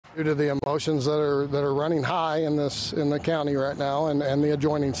Due to the emotions that are running high in the county right now and the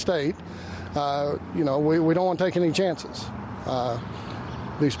adjoining state, we don't want to take any chances.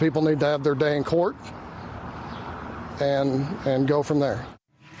 These people need to have their day in court and go from there.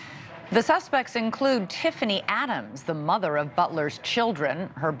 The suspects include Tiffany Adams, the mother of Butler's children,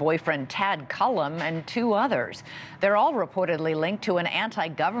 her boyfriend Tad Cullum, and 2 others. They're all reportedly linked to an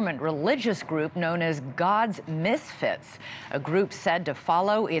anti-government religious group known as God's Misfits, a group said to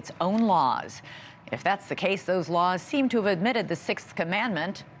follow its own laws. If that's the case, those laws seem to have admitted the 6th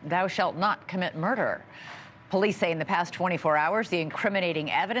commandment, thou shalt not commit murder. Police say in the past 24 hours, the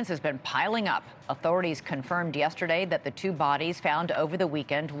incriminating evidence has been piling up. Authorities confirmed yesterday that the 2 bodies found over the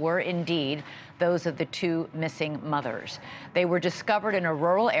weekend were indeed those of the 2 missing mothers. They were discovered in a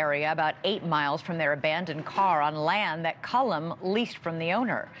rural area about 8 miles from their abandoned car on land that Cullum leased from the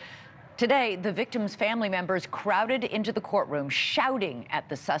owner. Today, the victims' family members crowded into the courtroom, shouting at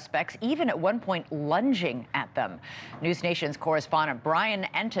the suspects, even at one point lunging at them. NewsNation's correspondent Brian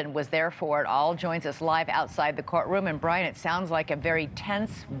Enton was there for it all, joins us live outside the courtroom. And Brian, it sounds like a very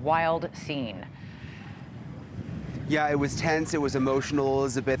tense, wild scene. Yeah, it was tense. It was emotional,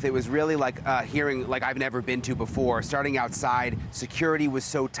 Elizabeth. It was really like a hearing like I've never been to before. Starting outside, security was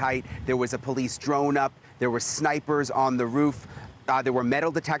so tight. There was a police drone up. There were snipers on the roof. There were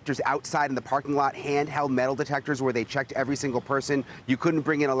metal detectors outside in the parking lot, handheld metal detectors where they checked every single person. You couldn't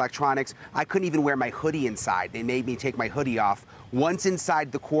bring in electronics. I couldn't even wear my hoodie inside. They made me take my hoodie off. Once inside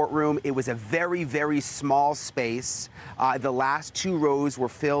the courtroom, it was a very, very small space. The last 2 rows were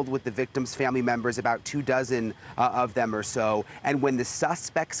filled with the victims' family members, about 24 of them or so. And when the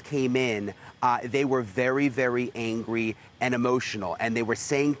suspects came in, they were very, very angry and emotional, and they were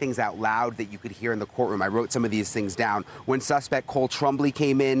saying things out loud that you could hear in the courtroom. I wrote some of these things down. When suspect Cole Trumbley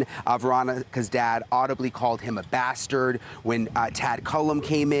came in, Veronica's dad audibly called him a bastard. When Tad Cullum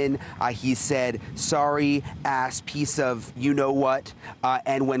came in, he said, sorry, ass piece of you-know-what.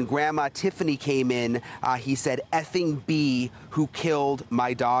 And when Grandma Tiffany came in, he said, effing B, who killed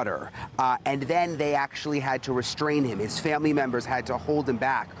my daughter. And then they actually had to restrain him. His family members had to hold him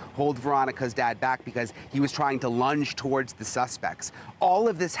back, hold Veronica's dad back, because he was trying to lunge towards the suspects. All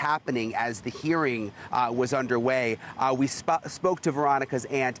of this happening as the hearing was underway. We spoke to Veronica's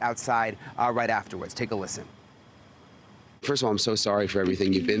aunt outside right afterwards. Take a listen. First of all, I'm so sorry for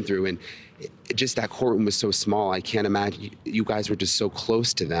everything you've been through, and just that courtroom was so small. I can't imagine. You guys were just so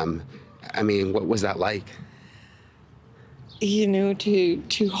close to them. I mean, what was that like? You know, to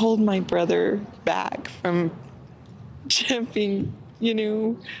hold my brother back from jumping,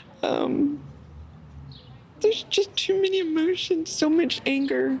 there's just too many emotions, so much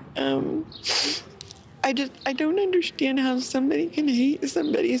anger. I don't understand how somebody can hate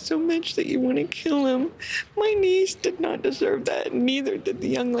somebody so much that you want to kill him. My niece did not deserve that, and neither did the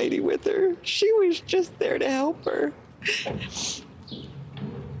young lady with her. She was just there to help her.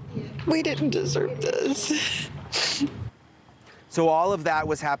 We didn't deserve this. So all of that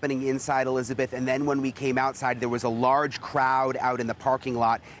was happening inside, Elizabeth, and then when we came outside, there was a large crowd out in the parking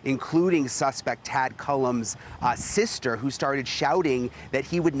lot, including suspect Tad Cullum's sister, who started shouting that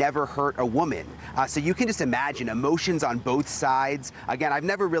he would never hurt a woman. So you can just imagine emotions on both sides. Again, I've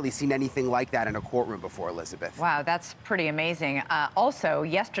never really seen anything like that in a courtroom before, Elizabeth. Wow, that's pretty amazing. Also,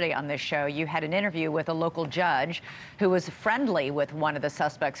 yesterday on this show, you had an interview with a local judge who was friendly with one of the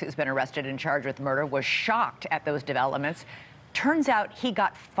suspects who's been arrested and charged with murder, was shocked at those developments. Turns out he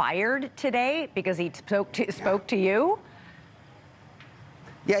got fired today because he spoke to you?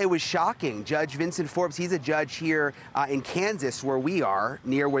 Yeah, it was shocking. Judge Vincent Forbes, he's a judge here in Kansas, where we are,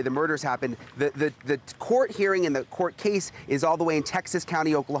 near where the murders happened. The court hearing and the court case is all the way in Texas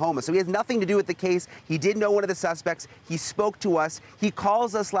County, Oklahoma. So he has nothing to do with the case. He did know one of the suspects. He spoke to us. He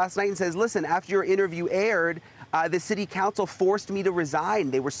calls us last night and says, listen, after your interview aired, the city council forced me to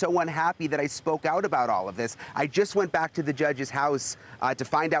resign. They were so unhappy that I spoke out about all of this. I just went back to the judge's house to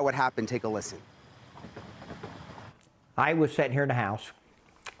find out what happened. Take a listen. I was sitting here in the house,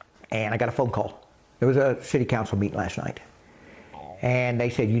 and I got a phone call. There was a city council meeting last night, and they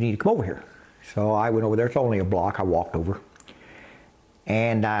said, you need to come over here. So I went over there. It's only a block. I walked over,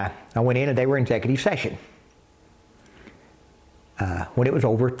 and I went in, and they were in executive session. When it was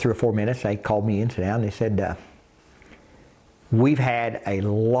over, 3 or 4 minutes, they called me in, sat down, and they said, we've had a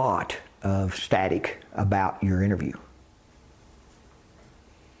lot of static about your interview,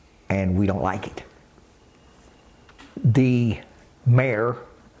 and we don't like it. The mayor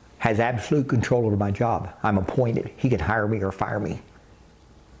has absolute control over my job. I'm appointed. He can hire me or fire me.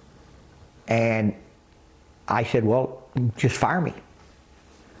 And I said, well, just fire me.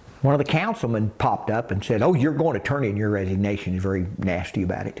 One of the councilmen popped up and said, "Oh, you're going to turn in your resignation." He's very nasty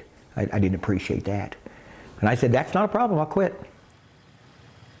about it. I didn't appreciate that. And I said, "That's not a problem, I'll quit."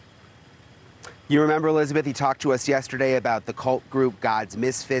 You remember, Elizabeth, he talked to us yesterday about the cult group God's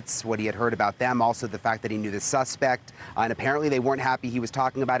Misfits, what he had heard about them, also the fact that he knew the suspect, and apparently they weren't happy he was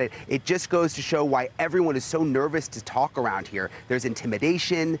talking about it. It just goes to show why everyone is so nervous to talk around here. There's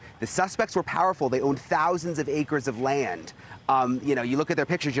intimidation. The suspects were powerful. They owned thousands of acres of land. You know, you look at their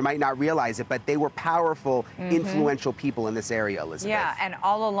pictures, you might not realize it, but they were powerful, influential people in this area, Elizabeth. Yeah, and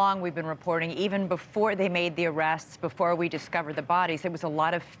all along we've been reporting, even before they made the arrests, before we discovered the bodies, there was a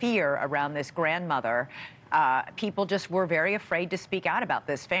lot of fear around this grandmother. People just were very afraid to speak out about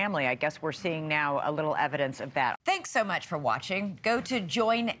this family. I guess we're seeing now a little evidence of that. Thanks so much for watching. Go to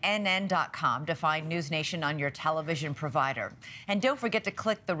joinnn.com to find NewsNation on your television provider. And don't forget to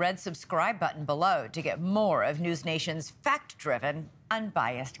click the red subscribe button below to get more of NewsNation's fact-driven,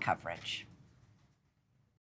 unbiased coverage.